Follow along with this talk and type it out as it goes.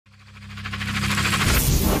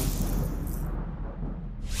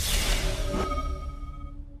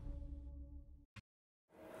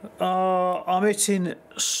I'm hitting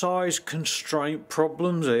size constraint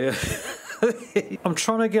problems here. I'm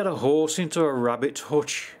trying to get a horse into a rabbit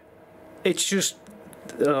hutch. It's just...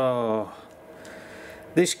 this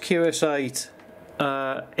QS8,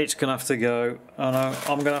 it's going to have to go. I know,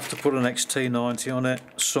 I'm going to have to put an XT90 on it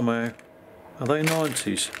somehow. Are they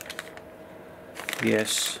 90s?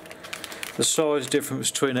 Yes. The size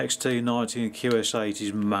difference between XT90 and QS8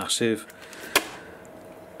 is massive.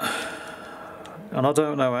 And I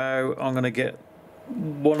don't know how I'm going to get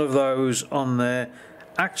one of those on there.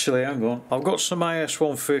 Actually, hang on, I've got some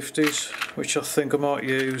AS150s which I think I might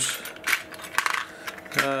use.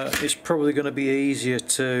 It's probably going to be easier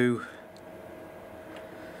to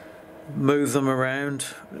move them around.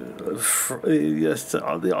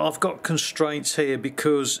 I've got constraints here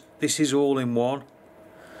because this is all in one.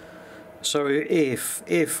 So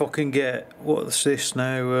if I can get, what's this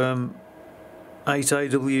now,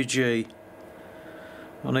 8AWG,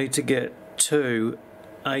 I need to get two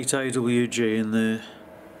 8AWG in there.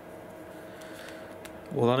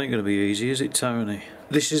 Well, that ain't going to be easy, is it, Tony?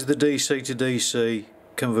 This is the DC to DC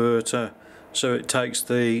converter, so it takes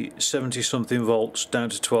the 70 something volts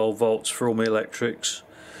down to 12 volts for all my electrics,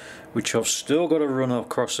 which I've still got to run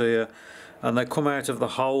across here, and they come out of the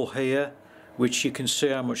hole here, which you can see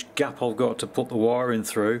how much gap I've got to put the wiring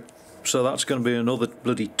through. So that's going to be another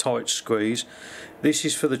bloody tight squeeze. This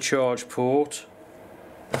is for the charge port,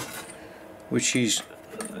 which is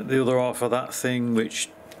the other half of that thing which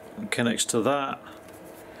connects to that.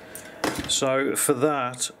 So for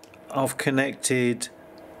that I've connected,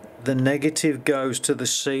 the negative goes to the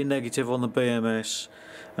C negative on the BMS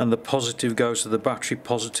and the positive goes to the battery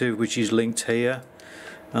positive, which is linked here,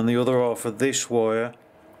 and the other half of this wire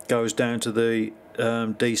goes down to the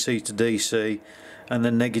DC to DC, and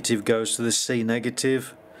the negative goes to the C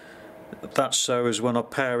negative. That's so as when I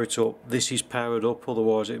power it up, this is powered up,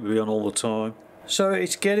 otherwise it would be on all the time. So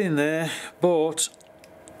it's getting there, but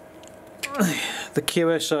the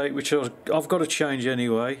QS8, which I've got to change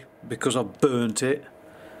anyway because I burnt it,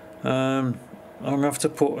 I'm going to have to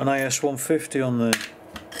put an AS150 on there.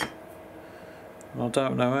 I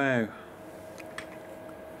don't know how.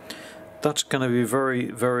 That's going to be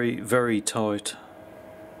very, very, very tight.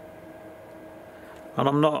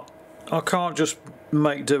 And I can't just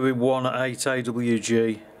make do with one at 8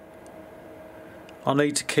 AWG. I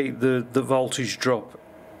need to keep the voltage drop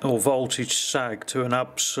or voltage sag to an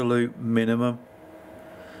absolute minimum.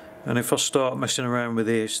 And if I start messing around with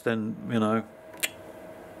this, then, you know,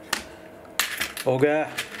 okay.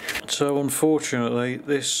 So unfortunately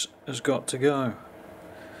this has got to go.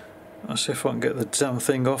 Let's see if I can get the damn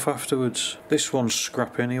thing off afterwards. This one's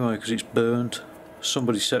scrap anyway because it's burnt.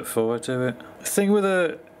 Somebody set fire to it. The thing with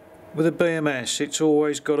a BMS, it's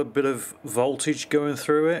always got a bit of voltage going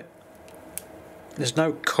through it. There's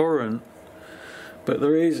no current, but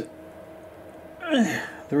there is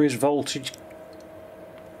voltage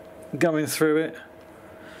going through it.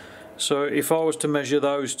 So if I was to measure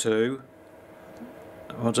those two,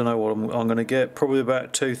 I don't know what I'm going to get, probably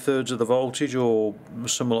about 2/3 of the voltage or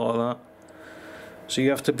something like that. So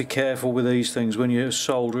you have to be careful with these things when you're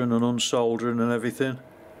soldering and unsoldering and everything.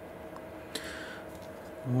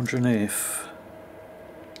 I'm wondering if...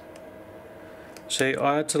 See,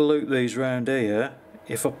 I had to loop these round here.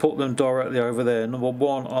 If I put them directly over there, number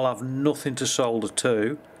one, I'll have nothing to solder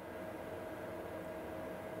to.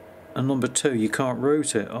 And number two, you can't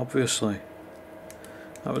route it, obviously.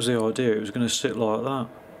 That was the idea, it was going to sit like that.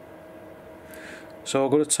 So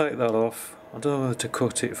I've got to take that off. I don't know whether to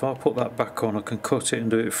cut it. If I put that back on, I can cut it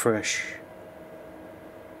and do it fresh.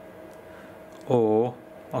 Or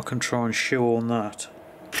I can try and shoehorn that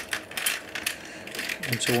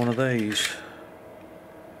into one of these.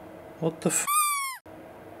 What the f...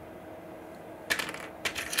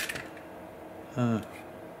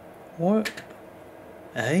 what?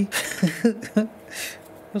 Eh?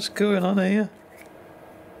 What's going on here?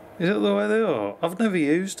 Is that the way they are? I've never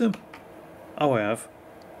used them. Oh, I have.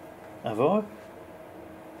 Have I?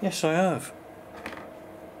 Yes, I have.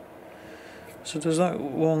 So does that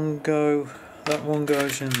one go... That one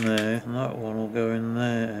goes in there, and that one will go in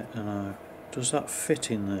there. No. Does that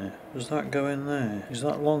fit in there? Does that go in there? Is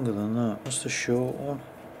that longer than that? That's the short one.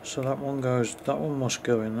 So that one goes... That one must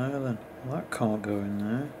go in there then. That can't go in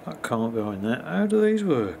there. That can't go in there. How do these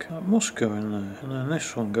work? That must go in there. And then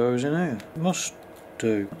this one goes in here. Must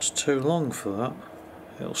do. That's too long for that.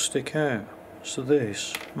 It'll stick out. So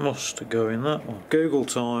this must go in that one. Google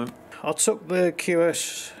time. I took the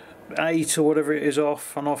QS8 or whatever it is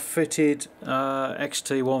off, and I've fitted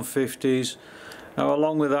XT150s. Now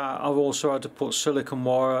along with that, I've also had to put silicone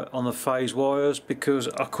wire on the phase wires because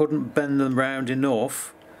I couldn't bend them round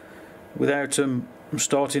enough without them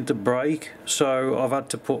starting to break, so I've had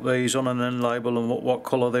to put these on and then label them what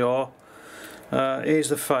colour they are. Here's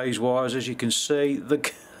the phase wires. As you can see,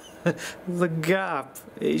 the the gap,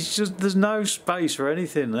 it's just, there's no space for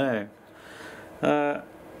anything there.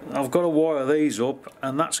 I've got to wire these up,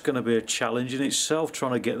 and that's going to be a challenge in itself,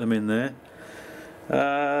 trying to get them in there.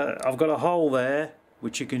 I've got a hole there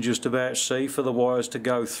which you can just about see for the wires to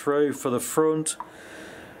go through for the front.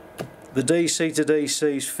 The DC to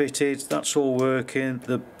DC is fitted, that's all working.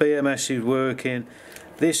 The BMS is working.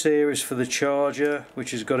 This here is for the charger, which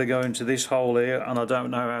has got to go into this hole here, and I don't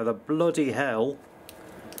know how the bloody hell.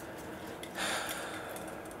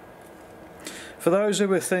 For those who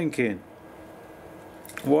were thinking,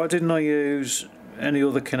 why didn't I use any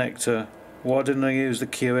other connector? Why didn't I use the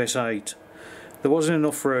QS8? There wasn't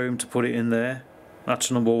enough room to put it in there.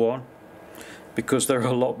 That's number one, because they're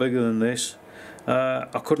a lot bigger than this.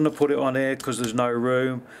 I couldn't have put it on here because there's no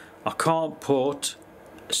room. I can't put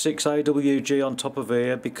 6 AWG on top of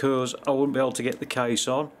here because I wouldn't be able to get the case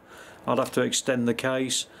on. I'd have to extend the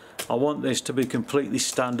case. I want this to be completely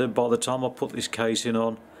standard by the time I put this casing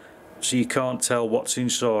on, so you can't tell what's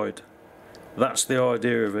inside. That's the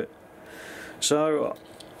idea of it. So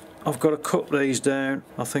I've got to cut these down.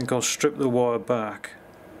 I think I'll strip the wire back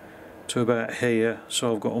to about here,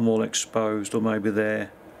 so I've got them all exposed, or maybe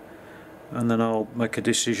there, and then I'll make a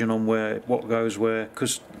decision on what goes where,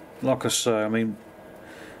 because like I say, I mean,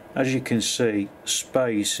 as you can see,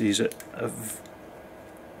 space is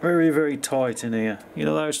very, very tight in here. You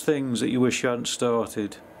know those things that you wish you hadn't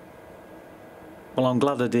started? Well, I'm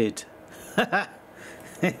glad I did.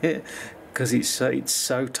 Because it's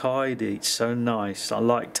so tidy, it's so nice. I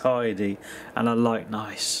like tidy and I like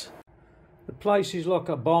nice. The place is like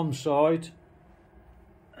a bomb site.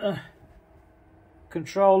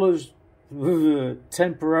 Controllers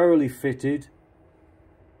temporarily fitted.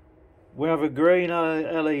 We have a green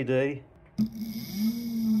LED.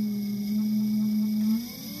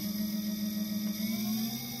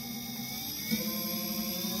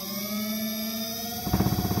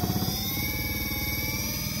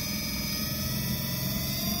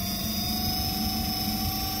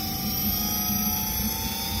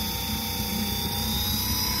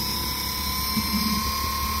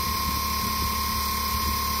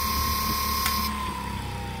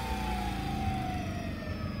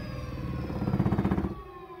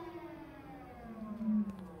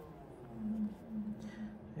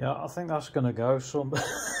 Yeah, I think that's going to go some.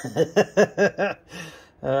 Yeah,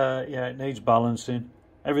 it needs balancing.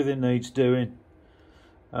 Everything needs doing.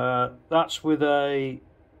 That's with a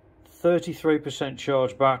 33%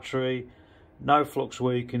 charged battery, no flux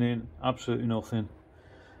weakening, absolutely nothing.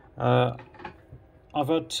 I've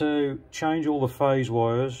had to change all the phase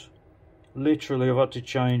wires. Literally, I've had to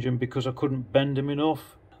change them because I couldn't bend them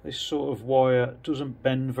enough. This sort of wire doesn't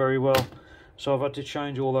bend very well. So I've had to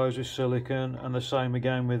change all those with silicone, and the same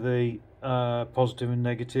again with the positive and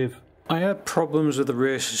negative. I had problems with the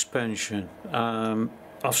rear suspension.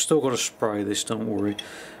 I've still got to spray this, don't worry.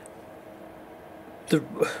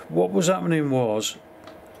 What was happening was,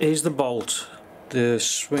 here's the bolt, the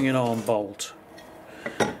swinging arm bolt.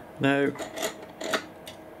 Now,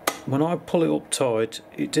 when I pull it up tight,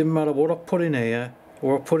 it didn't matter what I put in here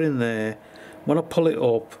or I put in there. When I pull it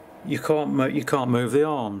up, you can't move the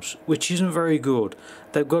arms, which isn't very good.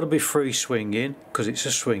 They've got to be free swinging because it's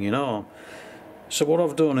a swinging arm. So what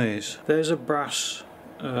I've done is, there's a brass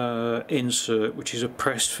insert which is a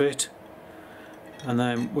press fit, and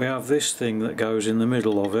then we have this thing that goes in the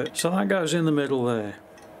middle of it. So that goes in the middle there.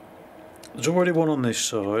 There's already one on this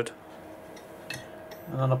side,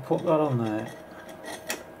 and then I put that on there,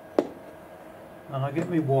 and I get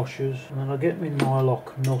my washers, and then I get my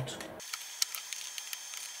nylock nut.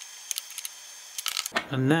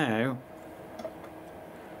 And now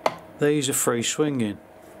these are free swinging.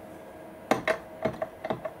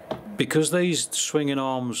 Because these swinging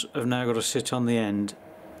arms have now got to sit on the end,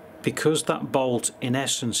 because that bolt in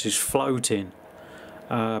essence is floating,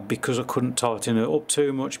 because I couldn't tighten it up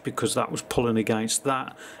too much because that was pulling against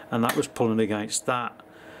that and that was pulling against that.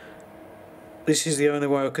 This is the only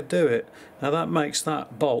way I could do it. Now that makes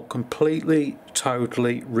that bolt completely,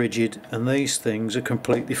 totally rigid, and these things are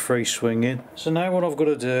completely free swinging. So now what I've got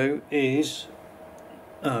to do is,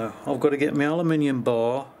 I've got to get my aluminium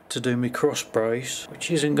bar to do my cross brace,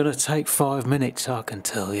 which isn't going to take 5 minutes, I can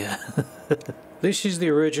tell you. This is the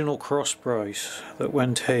original cross brace that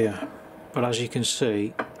went here, but as you can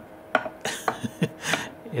see,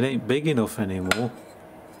 it ain't big enough anymore.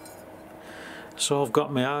 So I've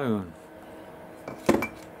got my own.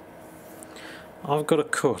 I've got to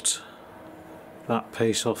cut that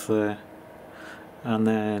piece off there, and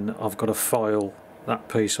then I've got to file that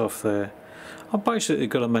piece off there. I've basically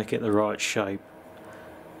got to make it the right shape.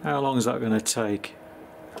 How long is that going to take?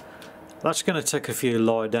 That's going to take a few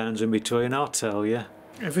lie downs in between, I'll tell you.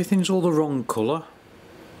 Everything's all the wrong colour.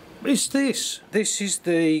 It's this. This is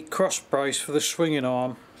the cross brace for the swinging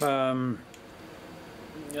arm.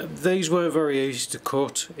 These were very easy to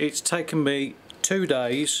cut. It's taken me 2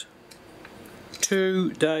 days.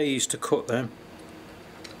 2 days to cut them.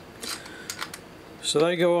 So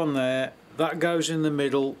they go on there. That goes in the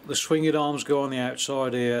middle. The swinging arms go on the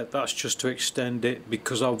outside here. That's just to extend it,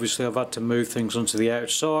 because obviously I've had to move things onto the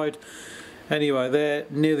outside. Anyway, they're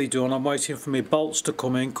nearly done. I'm waiting for my bolts to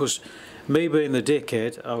come in, because me being the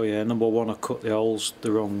dickhead, oh yeah, number one, I cut the holes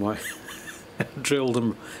the wrong way. Drilled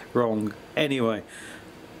them wrong. Anyway,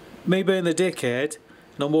 me being the dickhead,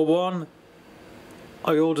 number one,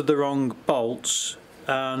 I ordered the wrong bolts,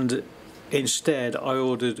 and instead I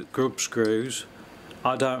ordered grub screws.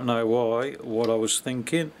 I don't know why, what I was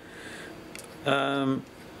thinking, and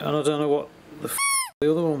I don't know what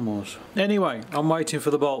the other one was. Anyway, I'm waiting for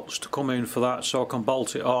the bolts to come in for that, so I can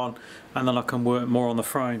bolt it on, and then I can work more on the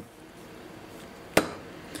frame.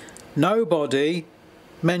 Nobody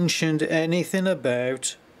mentioned anything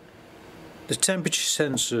about the temperature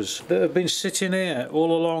sensors that have been sitting here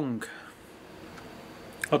all along.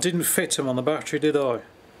 I didn't fit them on the battery, did I?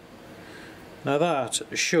 Now that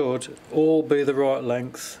should all be the right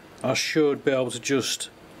length. I should be able to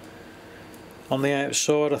just, on the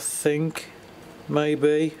outside I think,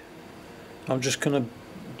 maybe, I'm just going to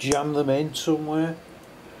jam them in somewhere.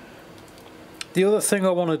 The other thing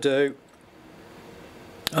I want to do,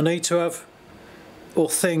 I need to have or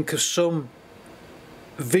think of some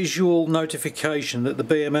visual notification that the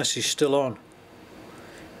BMS is still on,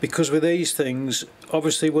 because with these things,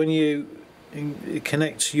 obviously when you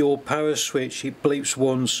connect your power switch, it bleeps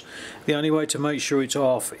once. The only way to make sure it's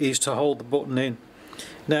off is to hold the button in.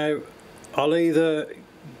 Now I'll either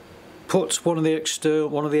put one of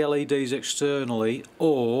the LEDs externally,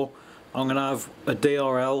 or I'm going to have a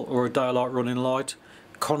DRL or a daylight running light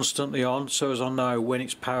constantly on, so as I know when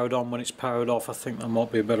it's powered on, when it's powered off. I think that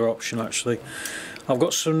might be a better option actually. I've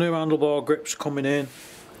got some new handlebar grips coming in,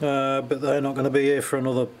 but they're not going to be here for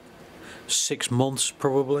another 6 months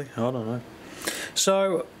probably, I don't know.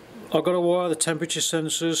 So I've got to wire the temperature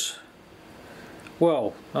sensors.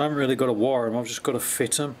 Well, I haven't really got to wire them, I've just got to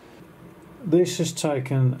fit them. This has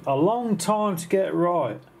taken a long time to get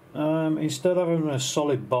right. Instead of having a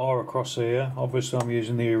solid bar across here, obviously I'm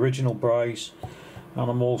using the original brace, and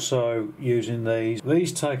I'm also using these.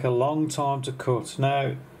 These take a long time to cut.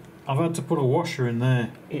 Now I've had to put a washer in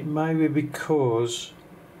there. It may be because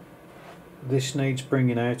this needs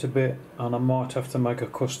bringing out a bit, and I might have to make a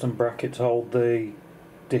custom bracket to hold the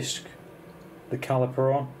disc, the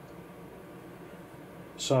caliper on.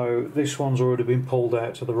 So this one's already been pulled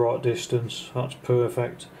out to the right distance, that's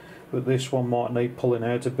perfect, but this one might need pulling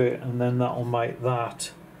out a bit, and then that'll make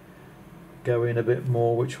that go in a bit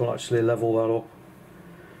more, which will actually level that up.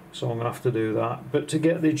 So I'm going to have to do that. But to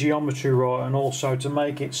get the geometry right, and also to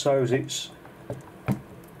make it so it's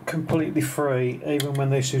completely free even when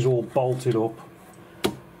this is all bolted up,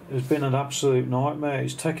 it's been an absolute nightmare.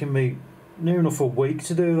 It's taken me near enough a week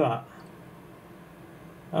to do that,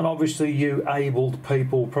 and obviously you abled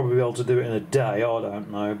people will probably be able to do it in a day, I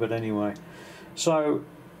don't know, but anyway. So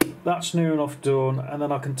that's near enough done, and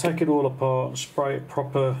then I can take it all apart and spray it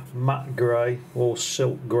proper matte grey or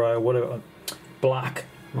silk grey or whatever, black,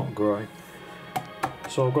 not grey.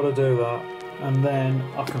 So I've got to do that, and then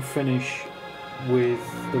I can finish with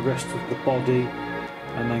the rest of the body,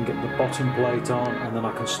 and then get the bottom plate on, and then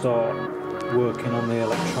I can start working on the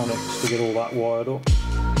electronics to get all that wired up.